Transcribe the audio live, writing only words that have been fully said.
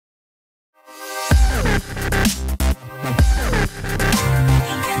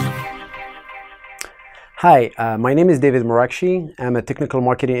Hi, my name is David Marrakchi. I'm a technical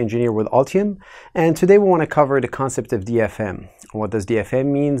marketing engineer with Altium, and today we want to cover the concept of DFM. What does DFM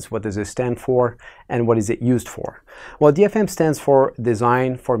mean? What does it stand for? And what is it used for? Well, DFM stands for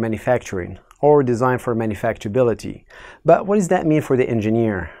Design for Manufacturing, or Design for Manufacturability. But what does that mean for the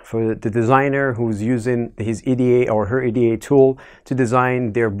engineer, for the designer who's using his EDA or her EDA tool to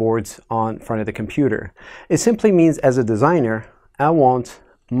design their boards on front of the computer? It simply means, as a designer, I want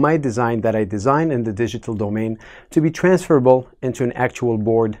my design that I design in the digital domain to be transferable into an actual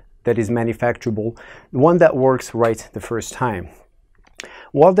board that is manufacturable, one that works right the first time.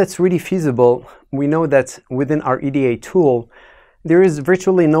 While that's really feasible, we know that within our EDA tool, there is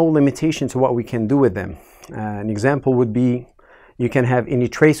virtually no limitation to what we can do with them. An example would be you can have any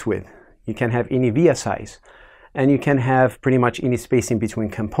trace width, you can have any via size, and you can have pretty much any spacing between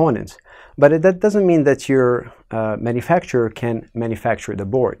components. But that doesn't mean that your manufacturer can manufacture the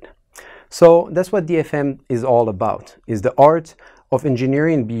board. So that's what DFM is all about, is the art of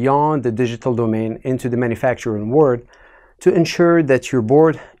engineering beyond the digital domain into the manufacturing world to ensure that your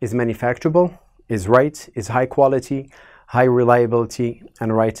board is manufacturable, is right, is high quality, high reliability,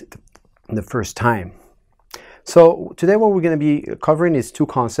 and right the first time. So today what we're going to be covering is two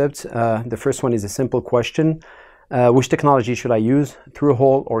concepts. The first one is a simple question. Which technology should I use,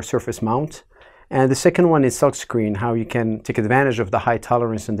 through-hole or surface mount? And the second one is silkscreen, how you can take advantage of the high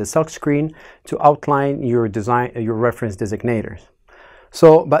tolerance in the silkscreen to outline your design, your reference designators.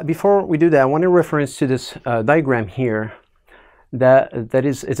 So, but before we do that, I want to reference to this diagram here.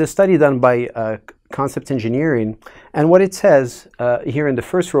 It's a study done by Concept Engineering, and what it says here in the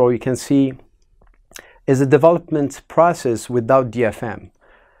first row, you can see is a development process without DFM.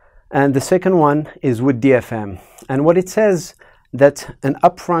 And the second one is with DFM. And what it says that an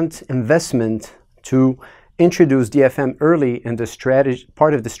upfront investment to introduce DFM early in the strategy,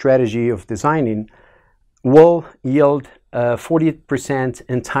 part of the strategy of designing, will yield 40%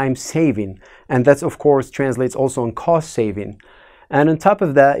 in time saving. And that, of course, translates also in cost saving. And on top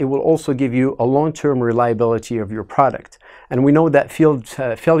of that, it will also give you a long-term reliability of your product. And we know that field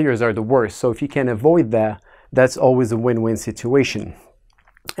failures are the worst. So if you can avoid that, that's always a win-win situation.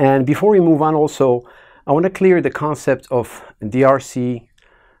 And before we move on also, I want to clear the concept of DRC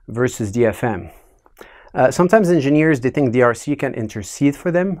versus DFM. Sometimes engineers, they think DRC can intercede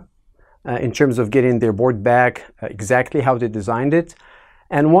for them in terms of getting their board back exactly how they designed it.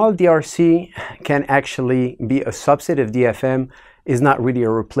 And while DRC can actually be a subset of DFM, is not really a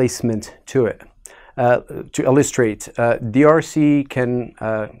replacement to it. To illustrate, DRC can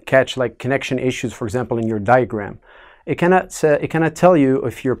catch like connection issues, for example, in your diagram. It cannot tell you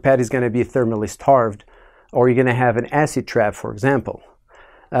if your pad is going to be thermally starved or you're going to have an acid trap, for example.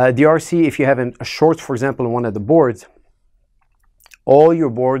 DRC, if you have a short, for example, in one of the boards, all your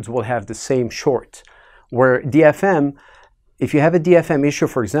boards will have the same short. Where DFM, if you have a DFM issue,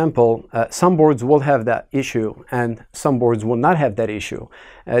 for example, some boards will have that issue and some boards will not have that issue.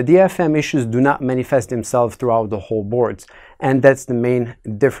 DFM issues do not manifest themselves throughout the whole boards, and that's the main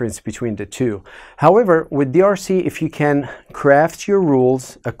difference between the two. However, with DRC, if you can craft your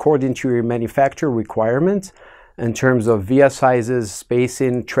rules according to your manufacturer requirements in terms of via sizes,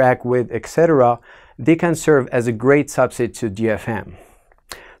 spacing, track width, etc., they can serve as a great subset to DFM.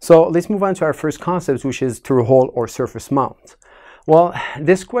 So let's move on to our first concept, which is through-hole or surface mount. Well,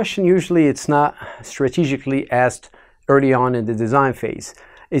 this question usually it's not strategically asked early on in the design phase.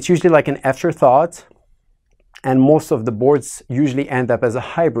 It's usually like an afterthought, and most of the boards usually end up as a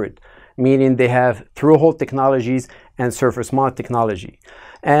hybrid, meaning they have through-hole technologies and surface mount technology.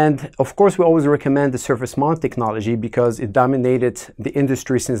 And of course, we always recommend the surface mount technology because it dominated the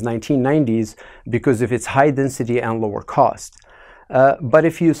industry since 1990s because of its high density and lower cost. But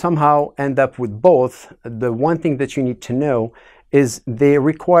if you somehow end up with both, the one thing that you need to know is they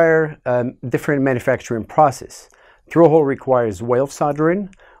require different manufacturing process. Through-hole requires wave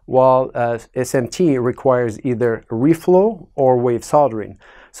soldering, while SMT requires either reflow or wave soldering.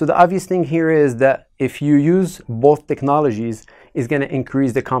 So the obvious thing here is that if you use both technologies, it's going to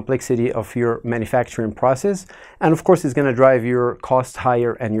increase the complexity of your manufacturing process, and of course it's going to drive your cost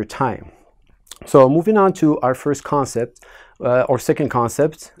higher and your time. So moving on to our first concept, or second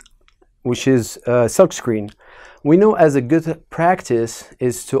concept, which is silkscreen. We know as a good practice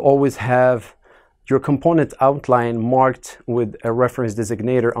is to always have your component outline marked with a reference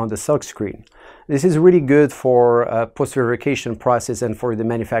designator on the silkscreen. This is really good for post-verification process and for the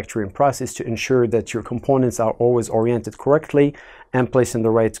manufacturing process to ensure that your components are always oriented correctly and placed in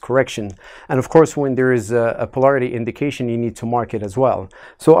the right correction. And of course, when there is a polarity indication, you need to mark it as well.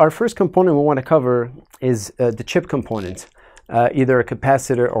 So our first component we want to cover is the chip component. either a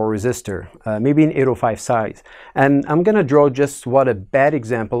capacitor or resistor, maybe an 805 size. And I'm going to draw just what a bad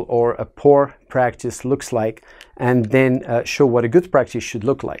example or a poor practice looks like, and then show what a good practice should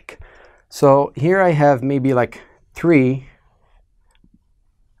look like. So here I have maybe like 3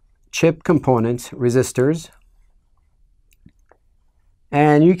 chip components, resistors,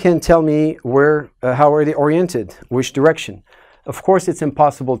 and you can tell me how are they oriented, which direction. Of course, it's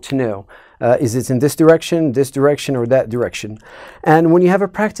impossible to know. Is it in this direction, or that direction? And when you have a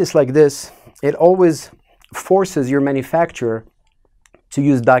practice like this, it always forces your manufacturer to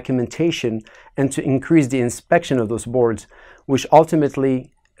use documentation and to increase the inspection of those boards, which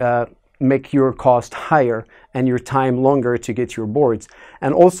ultimately make your cost higher and your time longer to get your boards.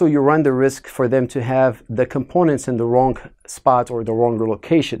 And also you run the risk for them to have the components in the wrong spot or the wrong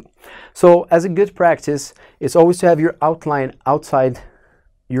location. So as a good practice, it's always to have your outline outside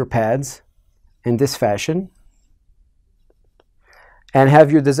your pads in this fashion, and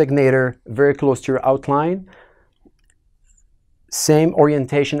have your designator very close to your outline. Same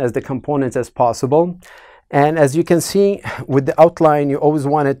orientation as the components as possible. And as you can see with the outline, you always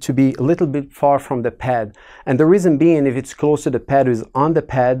want it to be a little bit far from the pad. And the reason being, if it's close to the pad or is on the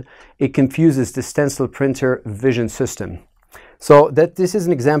pad, it confuses the stencil printer vision system. So this is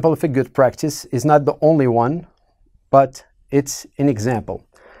an example of a good practice. It's not the only one, but it's an example.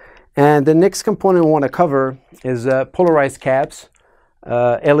 And the next component we want to cover is polarized caps.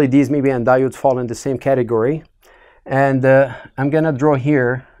 LEDs maybe and diodes fall in the same category. And I'm going to draw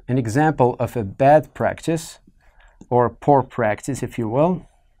here an example of a bad practice, or poor practice, if you will.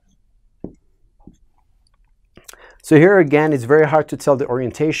 So here again, it's very hard to tell the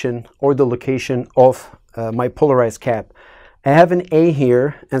orientation or the location of my polarized cap. I have an A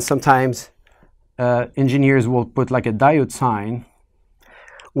here, and sometimes engineers will put like a diode sign.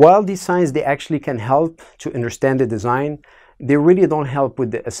 While these signs, they actually can help to understand the design, they really don't help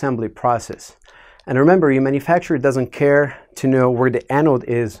with the assembly process. And remember, your manufacturer doesn't care to know where the anode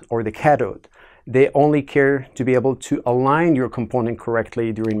is or the cathode. They only care to be able to align your component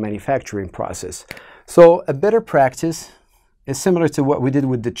correctly during manufacturing process. So a better practice is similar to what we did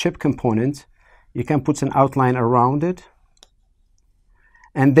with the chip component. You can put an outline around it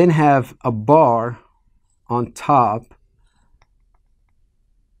and then have a bar on top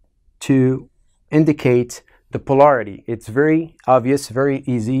to indicate the polarity. It's very obvious, very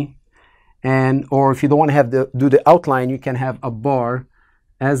easy. And or if you don't want to have do the outline, you can have a bar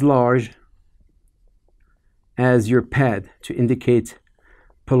as large as your pad to indicate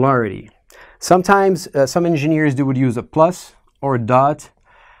polarity. Sometimes some engineers would use a plus or a dot.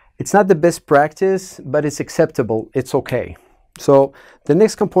 It's not the best practice, but it's acceptable. It's okay. So the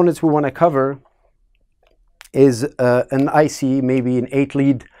next components we want to cover is an IC, maybe an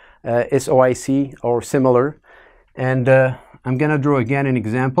 8-lead SOIC or similar. And I'm going to draw again an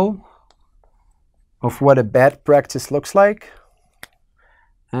example of what a bad practice looks like,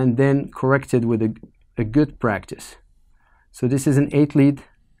 and then correct it with a good practice. So this is an 8-lead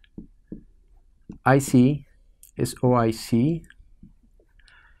IC, SOIC.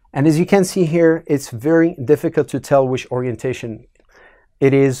 And as you can see here, it's very difficult to tell which orientation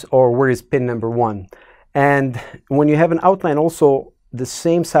it is or where is pin number 1. And when you have an outline also the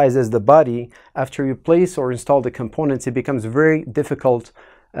same size as the body, after you place or install the components, it becomes very difficult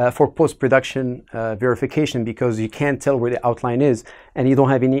for post-production verification, because you can't tell where the outline is and you don't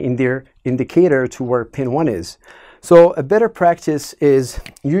have any indicator to where pin 1 is. So a better practice is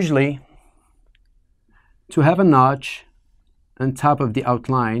usually to have a notch on top of the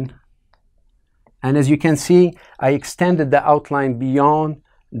outline. And as you can see, I extended the outline beyond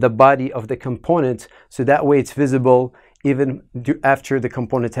the body of the component, so that way it's visible even after the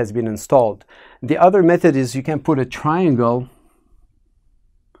component has been installed. The other method is you can put a triangle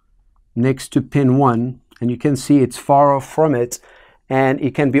next to pin 1, and you can see it's far off from it, and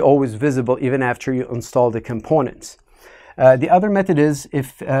it can be always visible even after you install the components. The other method is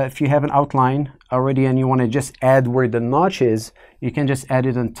if you have an outline already and you want to just add where the notch is, you can just add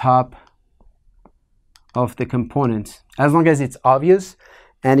it on top of the components, as long as it's obvious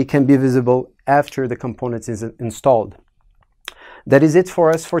and it can be visible after the component is installed. That is it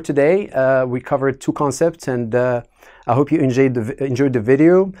for us for today. We covered 2 concepts, and I hope you enjoyed the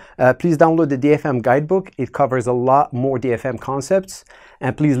video. Please download the DFM guidebook. It covers a lot more DFM concepts.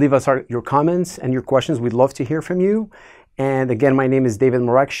 And please leave us your comments and your questions. We'd love to hear from you. And again, my name is David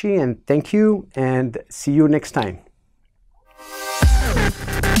Marrakchi, and thank you, and see you next time.